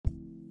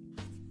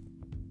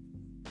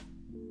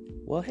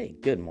Well, hey,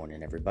 good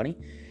morning, everybody.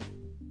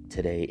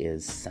 Today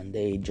is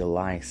Sunday,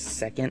 July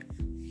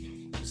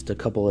 2nd, just a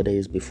couple of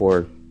days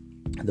before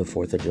the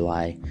 4th of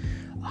July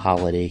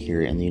holiday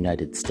here in the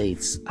United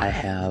States. I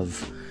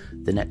have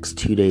the next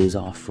 2 days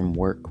off from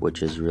work,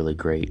 which is really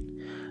great.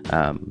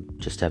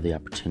 Just have the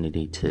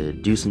opportunity to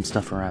do some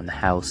stuff around the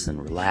house and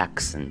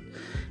relax and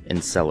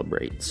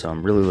celebrate. So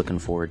I'm really looking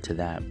forward to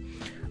that.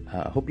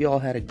 Hope you all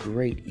had a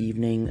great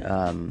evening.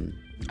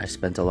 I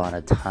spent a lot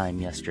of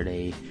time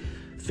yesterday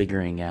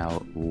figuring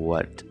out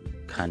what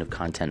kind of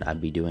content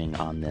I'd be doing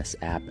on this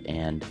app,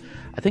 and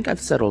I think I've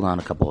settled on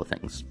a couple of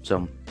things.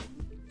 So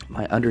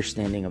my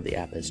understanding of the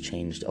app has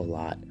changed a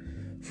lot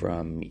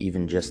from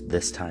even just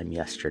this time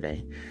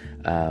yesterday.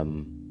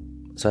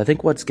 So I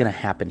think what's going to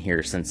happen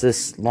here, since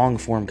this long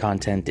form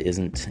content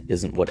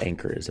isn't what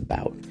Anchor is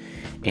about,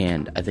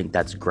 and I think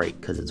that's great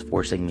because it's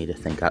forcing me to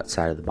think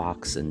outside of the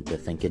box and to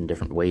think in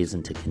different ways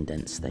and to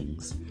condense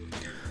things.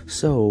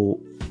 So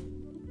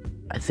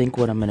I think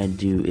what I'm going to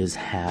do is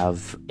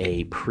have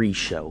a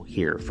pre-show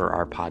here for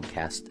our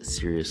podcast.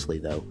 Seriously,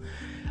 though,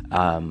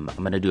 I'm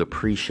going to do a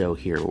pre-show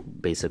here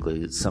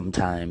basically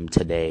sometime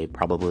today,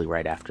 probably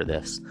right after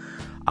this.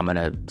 I'm going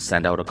to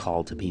send out a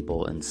call to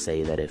people and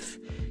say that if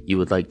you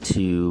would like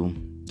to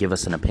give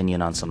us an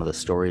opinion on some of the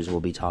stories we'll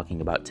be talking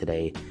about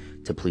today,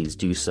 to please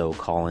do so.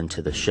 Call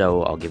into the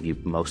show. I'll give you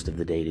most of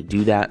the day to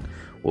do that.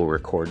 We'll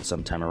record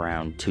sometime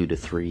around 2 to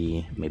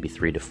 3, maybe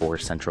 3 to 4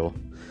 Central.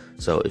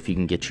 So if you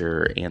can get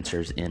your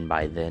answers in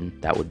by then,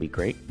 that would be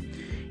great.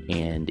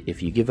 And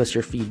if you give us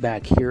your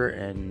feedback here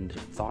and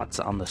thoughts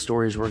on the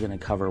stories we're going to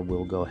cover,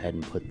 we'll go ahead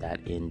and put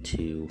that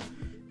into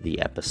the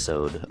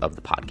episode of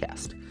the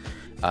podcast.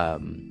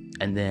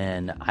 And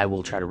then I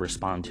will try to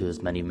respond to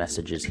as many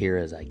messages here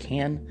as I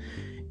can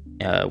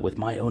with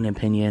my own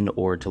opinion,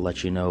 or to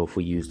let you know if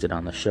we used it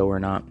on the show or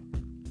not.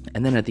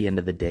 And then at the end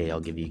of the day, I'll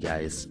give you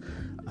guys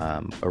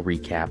a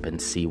recap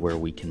and see where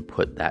we can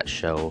put that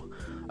show.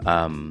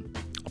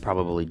 I'll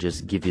probably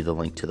just give you the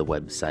link to the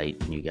website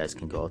and you guys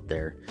can go out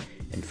there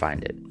and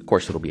find it. Of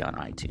course, it'll be on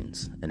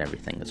iTunes and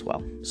everything as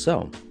well.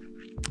 So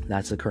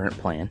that's the current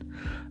plan.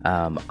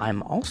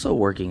 I'm also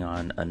working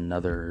on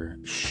another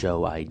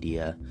show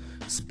idea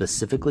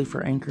specifically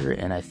for Anchor,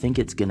 and I think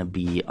it's going to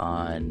be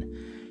on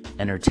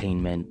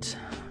entertainment,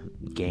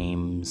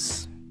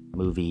 games,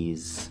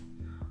 movies,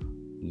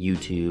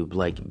 YouTube,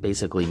 like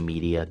basically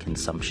media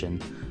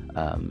consumption,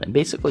 and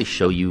basically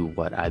show you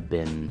what I've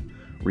been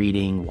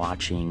reading,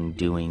 watching,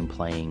 doing,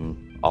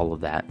 playing, all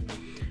of that.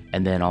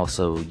 And then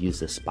also use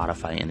the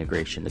Spotify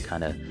integration to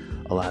kind of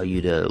allow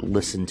you to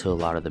listen to a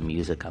lot of the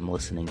music I'm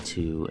listening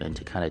to and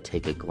to kind of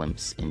take a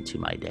glimpse into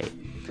my day.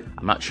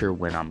 I'm not sure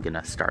when I'm going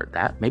to start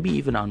that. Maybe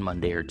even on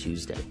Monday or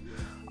Tuesday.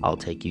 I'll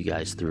take you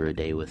guys through a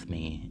day with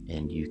me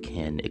and you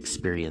can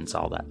experience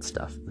all that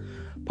stuff.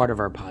 Part of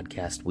our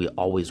podcast, we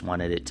always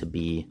wanted it to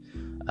be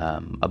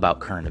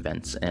about current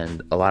events,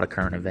 and a lot of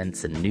current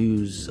events and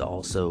news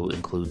also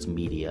includes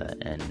media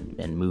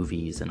and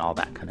movies and all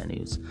that kind of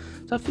news.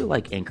 So I feel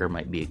like Anchor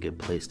might be a good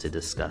place to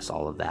discuss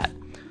all of that.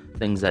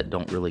 Things that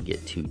don't really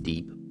get too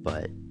deep,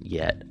 but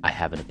yet I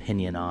have an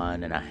opinion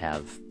on, and I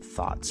have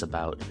thoughts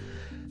about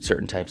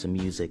certain types of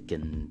music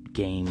and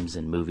games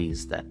and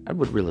movies that I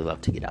would really love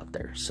to get out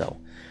there. So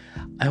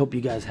I hope you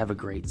guys have a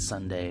great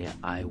Sunday.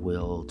 I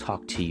will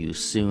talk to you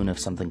soon if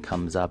something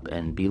comes up,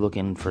 and be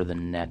looking for the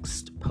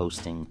next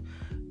posting,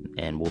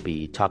 and we'll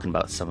be talking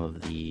about some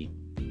of the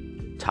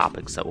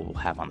topics that we'll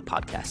have on the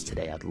podcast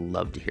today. I'd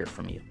love to hear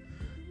from you.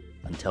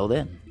 Until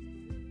then.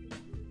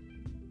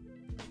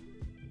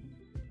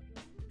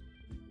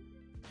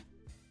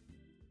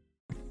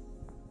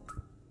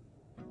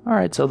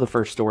 Alright, so the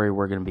first story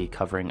we're going to be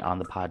covering on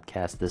the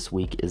podcast this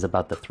week is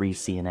about the 3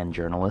 CNN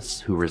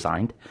journalists who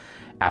resigned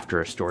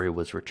after a story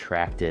was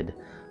retracted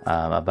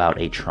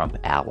about a Trump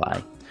ally.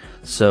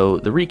 So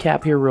the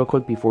recap here real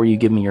quick before you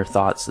give me your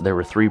thoughts. There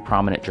were 3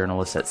 prominent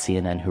journalists at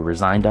CNN who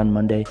resigned on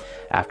Monday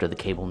after the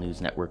cable news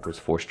network was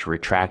forced to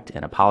retract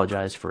and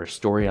apologize for a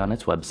story on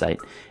its website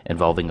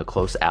involving a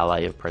close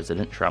ally of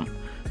President Trump.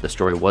 The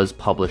story was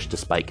published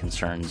despite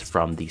concerns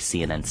from the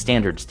CNN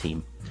standards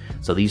team.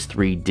 So these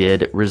 3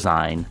 did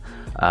resign.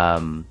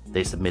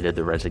 They submitted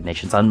their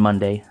resignations on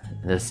Monday.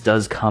 This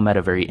does come at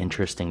a very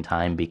interesting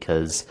time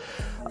because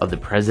of the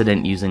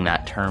president using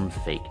that term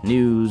fake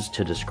news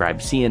to describe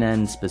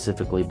CNN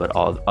specifically, but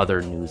all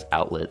other news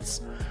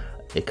outlets.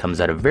 It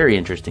comes at a very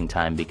interesting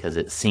time because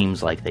it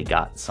seems like they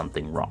got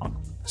something wrong.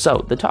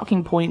 So the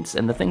talking points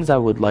and the things I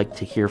would like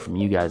to hear from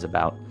you guys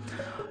about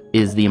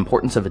is the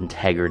importance of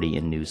integrity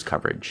in news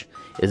coverage.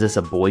 Is this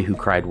a boy who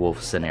cried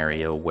wolf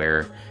scenario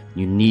where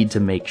you need to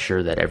make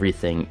sure that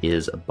everything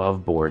is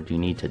above board? You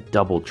need to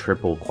double,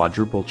 triple,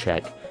 quadruple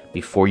check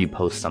before you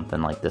post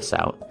something like this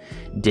out.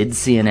 Did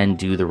CNN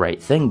do the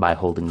right thing by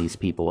holding these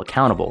people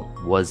accountable?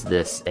 Was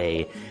this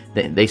they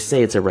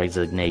say it's a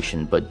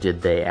resignation, but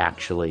did they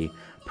actually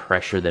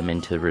pressure them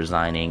into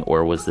resigning,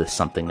 or was this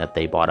something that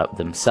they brought up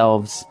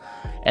themselves?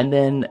 And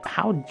then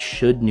how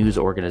should news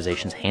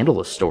organizations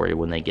handle a story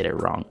when they get it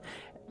wrong?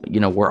 You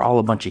know, we're all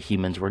a bunch of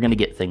humans. We're going to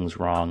get things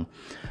wrong.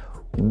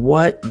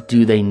 What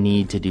do they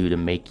need to do to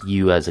make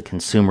you as a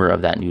consumer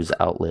of that news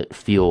outlet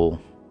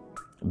feel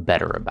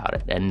better about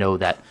it and know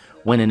that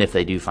when and if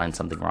they do find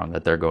something wrong,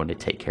 that they're going to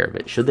take care of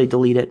it? Should they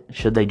delete it?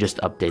 Should they just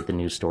update the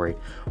news story?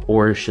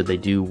 Or should they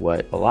do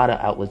what a lot of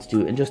outlets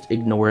do and just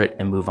ignore it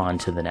and move on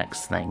to the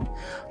next thing?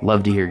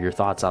 Love to hear your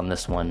thoughts on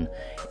this one.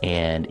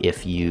 And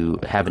if you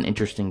have an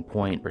interesting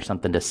point or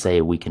something to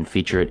say, we can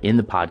feature it in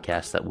the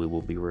podcast that we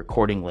will be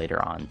recording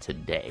later on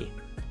today.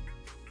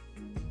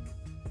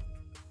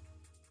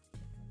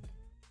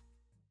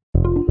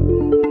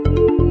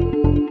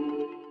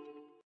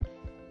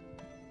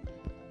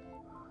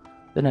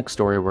 The next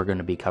story we're going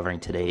to be covering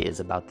today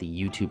is about the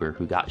YouTuber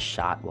who got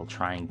shot while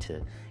trying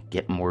to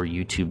get more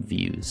YouTube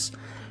views.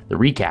 The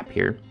recap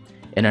here: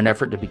 in an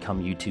effort to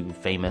become YouTube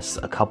famous,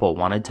 a couple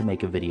wanted to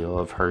make a video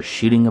of her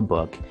shooting a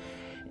book,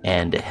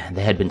 and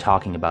they had been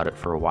talking about it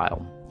for a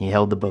while. He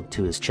held the book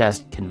to his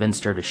chest,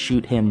 convinced her to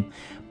shoot him,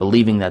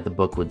 believing that the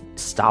book would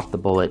stop the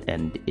bullet,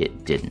 and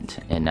it didn't,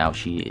 and now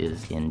she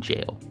is in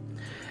jail.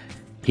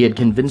 He had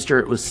convinced her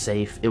it was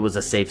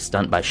a safe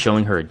stunt by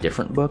showing her a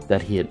different book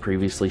that he had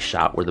previously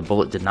shot where the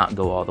bullet did not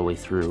go all the way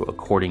through,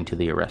 according to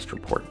the arrest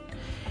report.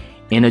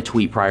 In a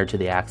tweet prior to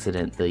the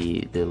accident,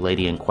 the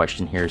lady in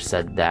question here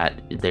said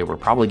that they were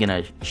probably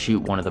going to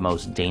shoot one of the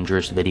most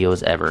dangerous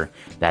videos ever,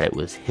 that it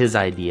was his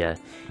idea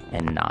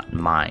and not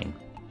mine.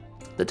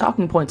 The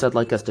talking points I'd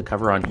like us to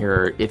cover on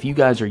here: if you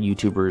guys are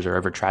YouTubers or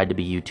ever tried to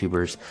be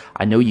YouTubers,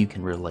 I know you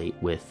can relate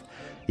with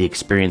the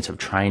experience of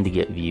trying to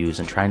get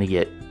views and trying to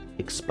get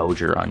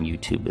exposure on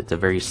YouTube. It's a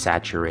very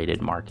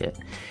saturated market.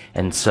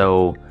 And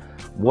so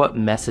what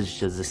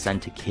message does this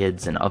send to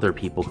kids and other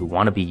people who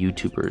want to be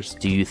YouTubers?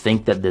 Do you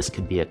think that this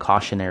could be a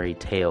cautionary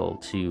tale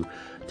to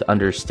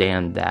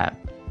understand that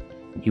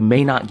you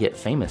may not get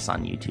famous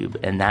on YouTube,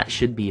 and that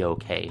should be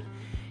okay?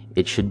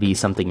 It should be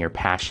something you're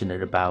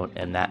passionate about,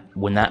 and that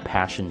when that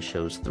passion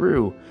shows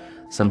through,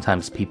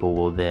 sometimes people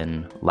will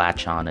then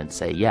latch on and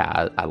say,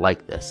 yeah, I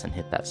like this, and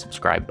hit that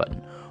subscribe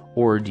button.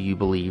 Or do you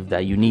believe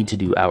that you need to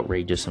do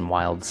outrageous and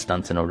wild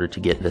stunts in order to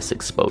get this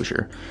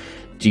exposure?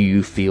 Do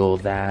you feel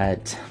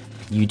that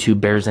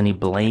YouTube bears any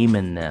blame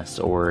in this,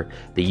 or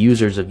the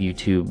users of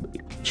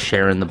YouTube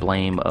share in the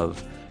blame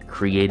of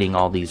creating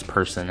all these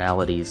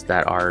personalities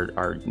that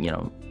are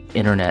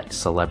internet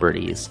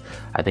celebrities?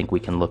 I think we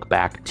can look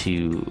back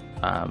to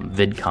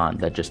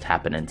VidCon that just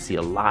happened and see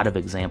a lot of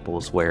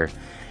examples where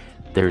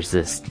there's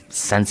this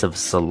sense of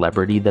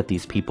celebrity that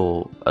these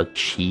people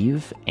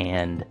achieve,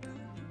 and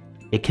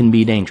it can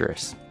be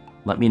dangerous.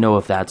 Let me know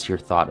if that's your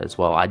thought as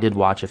well. I did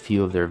watch a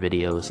few of their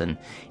videos, and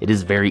it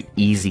is very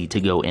easy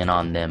to go in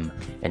on them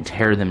and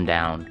tear them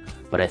down.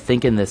 But I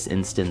think in this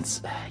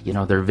instance,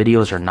 their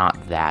videos are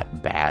not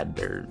that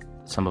bad.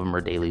 Some of them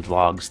are daily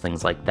vlogs,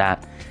 things like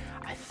that.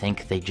 I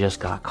think they just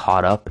got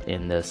caught up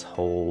in this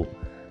whole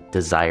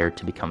desire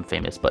to become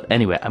famous. But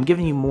anyway, I'm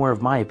giving you more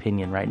of my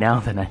opinion right now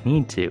than I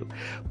need to.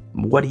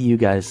 What do you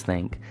guys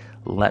think?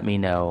 Let me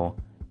know.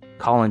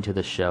 Call into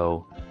the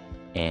show.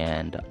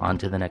 And on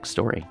to the next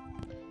story.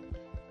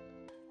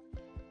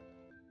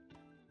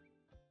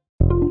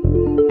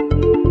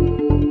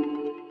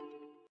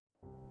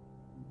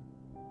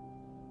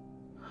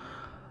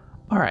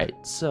 Alright,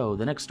 so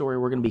the next story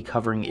we're going to be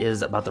covering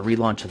is about the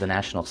relaunch of the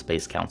National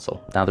Space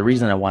Council. Now, the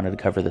reason I wanted to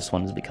cover this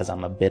one is because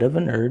I'm a bit of a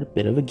nerd, a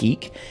bit of a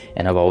geek,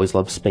 and I've always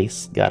loved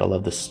space. Gotta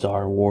love the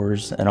Star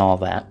Wars and all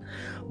that.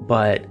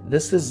 But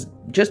this is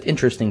just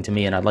interesting to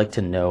me, and I'd like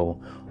to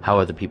know how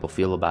other people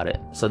feel about it.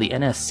 So the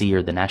NSC,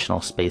 or the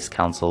National Space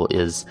Council,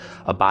 is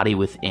a body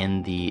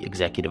within the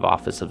Executive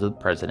Office of the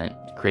President,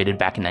 created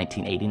back in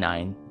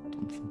 1989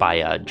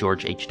 by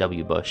George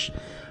H.W. Bush.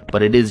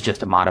 But it is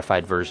just a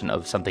modified version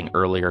of something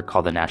earlier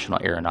called the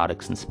National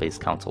Aeronautics and Space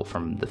Council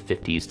from the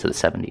 50s to the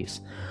 70s.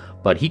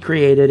 But he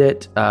created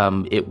it.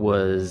 It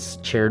was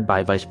chaired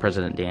by Vice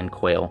President Dan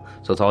Quayle,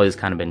 so it's always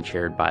kind of been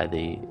chaired by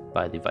the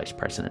Vice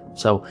President.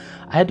 So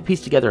I had to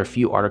piece together a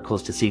few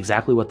articles to see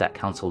exactly what that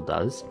council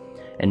does.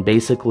 And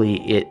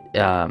basically, it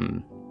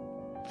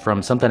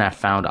from something I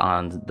found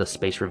on the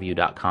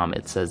spacereview.com,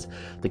 it says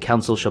the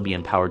council shall be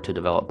empowered to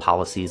develop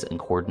policies and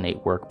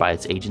coordinate work by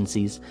its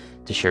agencies,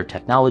 to share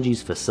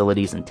technologies,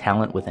 facilities, and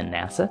talent within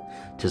NASA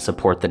to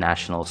support the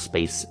national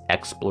space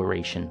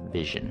exploration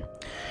vision.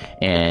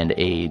 And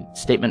a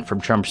statement from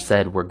Trump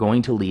said, "We're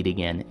going to lead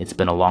again. It's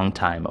been a long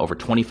time, over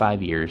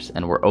 25 years,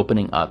 and we're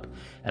opening up,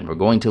 and we're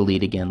going to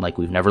lead again like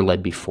we've never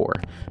led before.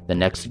 The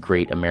next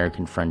great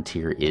American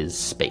frontier is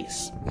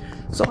space."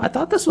 So I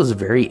thought this was a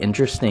very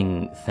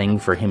interesting thing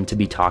for him to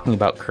be talking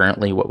about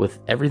currently, what with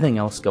everything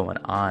else going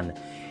on.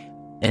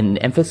 An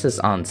emphasis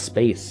on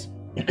space,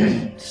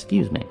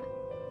 excuse me,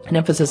 an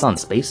emphasis on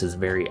space is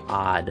very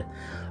odd.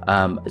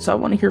 So I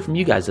want to hear from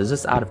you guys. Is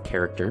this out of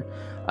character?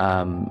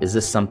 Is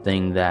this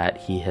something that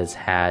he has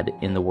had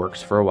in the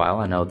works for a while?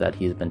 I know that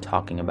he's been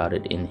talking about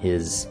it in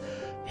his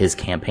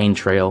campaign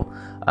trail.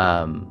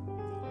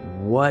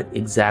 What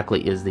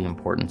exactly is the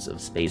importance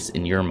of space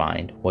in your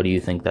mind? What do you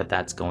think that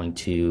that's going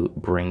to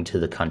bring to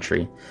the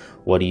country?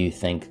 What do you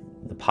think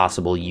the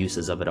possible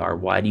uses of it are.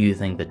 Why do you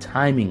think the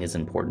timing is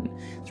important?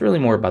 It's really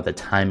more about the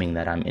timing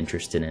that I'm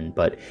interested in.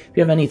 But if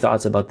you have any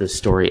thoughts about this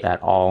story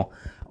at all,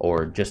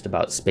 or just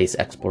about space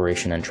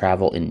exploration and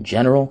travel in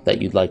general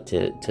that you'd like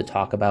to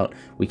talk about,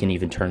 we can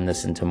even turn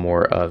this into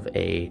more of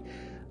a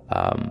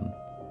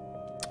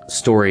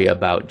story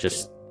about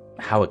just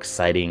how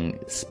exciting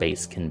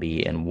space can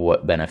be and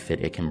what benefit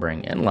it can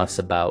bring, and less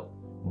about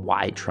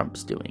why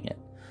Trump's doing it.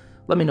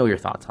 Let me know your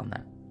thoughts on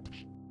that.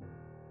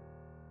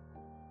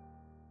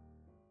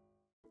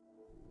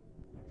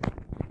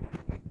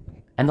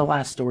 And the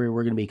last story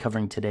we're going to be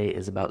covering today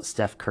is about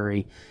Steph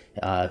Curry,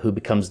 who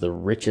becomes the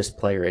richest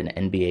player in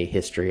NBA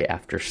history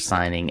after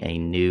signing a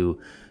new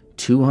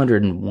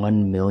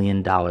 $201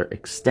 million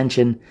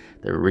extension,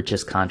 the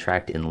richest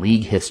contract in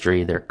league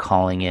history. They're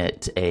calling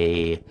it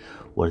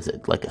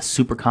like a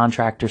super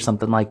contract or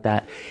something like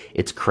that.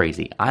 It's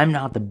crazy. I'm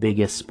not the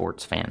biggest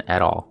sports fan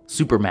at all.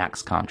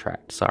 Supermax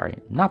contract, sorry.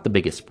 Not the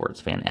biggest sports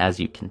fan,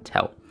 as you can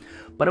tell.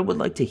 But I would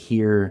like to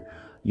hear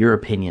your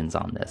opinions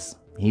on this.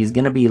 He's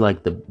going to be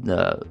like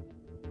the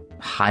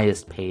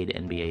highest paid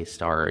NBA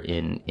star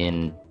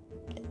in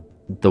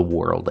the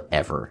world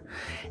ever.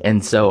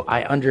 And so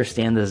I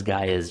understand this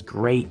guy is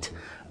great,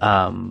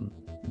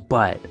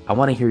 but I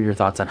want to hear your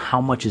thoughts on how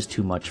much is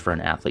too much for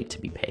an athlete to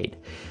be paid.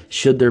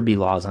 Should there be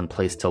laws in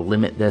place to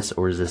limit this,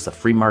 or is this a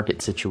free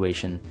market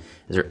situation?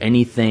 Is there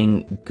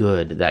anything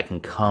good that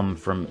can come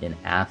from an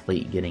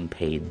athlete getting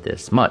paid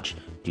this much?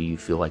 Do you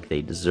feel like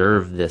they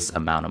deserve this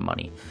amount of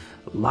money?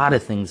 A lot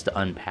of things to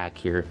unpack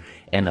here,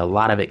 and a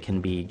lot of it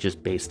can be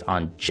just based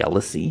on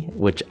jealousy,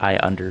 which I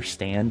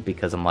understand,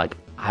 because I'm like,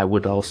 I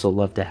would also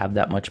love to have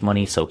that much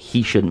money, so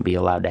he shouldn't be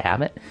allowed to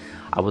have it.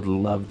 I would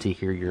love to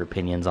hear your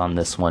opinions on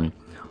this one.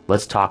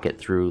 Let's talk it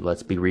through,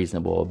 let's be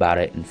reasonable about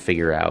it, and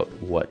figure out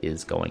what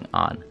is going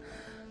on.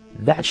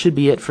 That should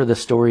be it for the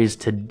stories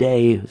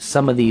today.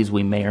 Some of these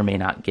we may or may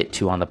not get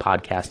to on the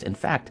podcast. In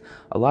fact,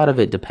 a lot of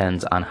it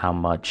depends on how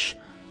much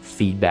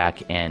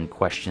feedback and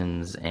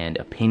questions and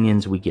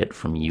opinions we get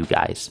from you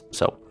guys.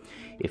 So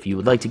if you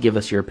would like to give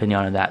us your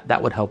opinion on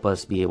that would help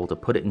us be able to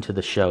put it into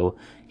the show,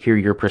 hear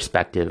your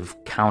perspective,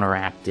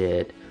 counteract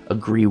it,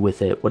 agree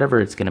with it,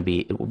 whatever it's going to be.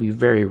 It will be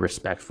very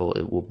respectful.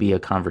 It will be a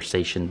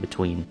conversation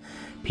between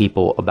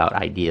people about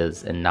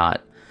ideas and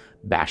not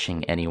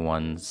bashing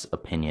anyone's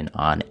opinion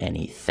on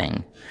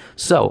anything.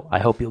 So I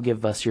hope you'll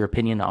give us your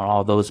opinion on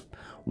all those.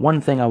 One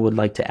thing I would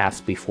like to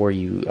ask before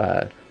you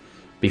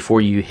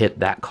hit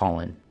that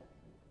call-in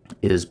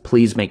is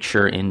please make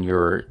sure in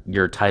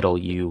your title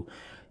you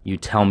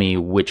tell me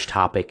which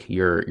topic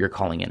you're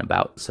calling in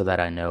about, so that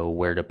I know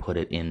where to put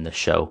it in the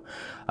show.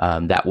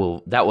 That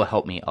will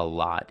help me a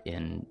lot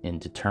in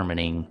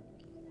determining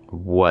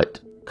what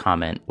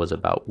comment was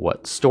about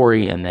what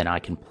story, and then I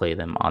can play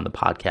them on the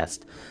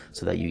podcast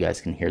so that you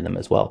guys can hear them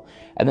as well.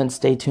 And then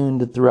stay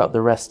tuned throughout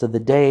the rest of the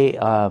day.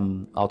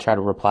 I'll try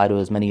to reply to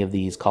as many of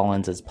these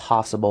call-ins as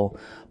possible,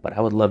 but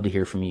I would love to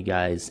hear from you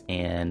guys,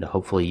 and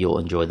hopefully you'll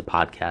enjoy the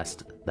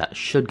podcast that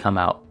should come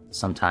out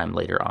sometime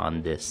later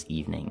on this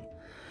evening.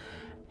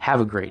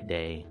 Have a great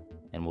day,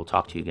 and we'll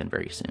talk to you again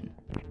very soon.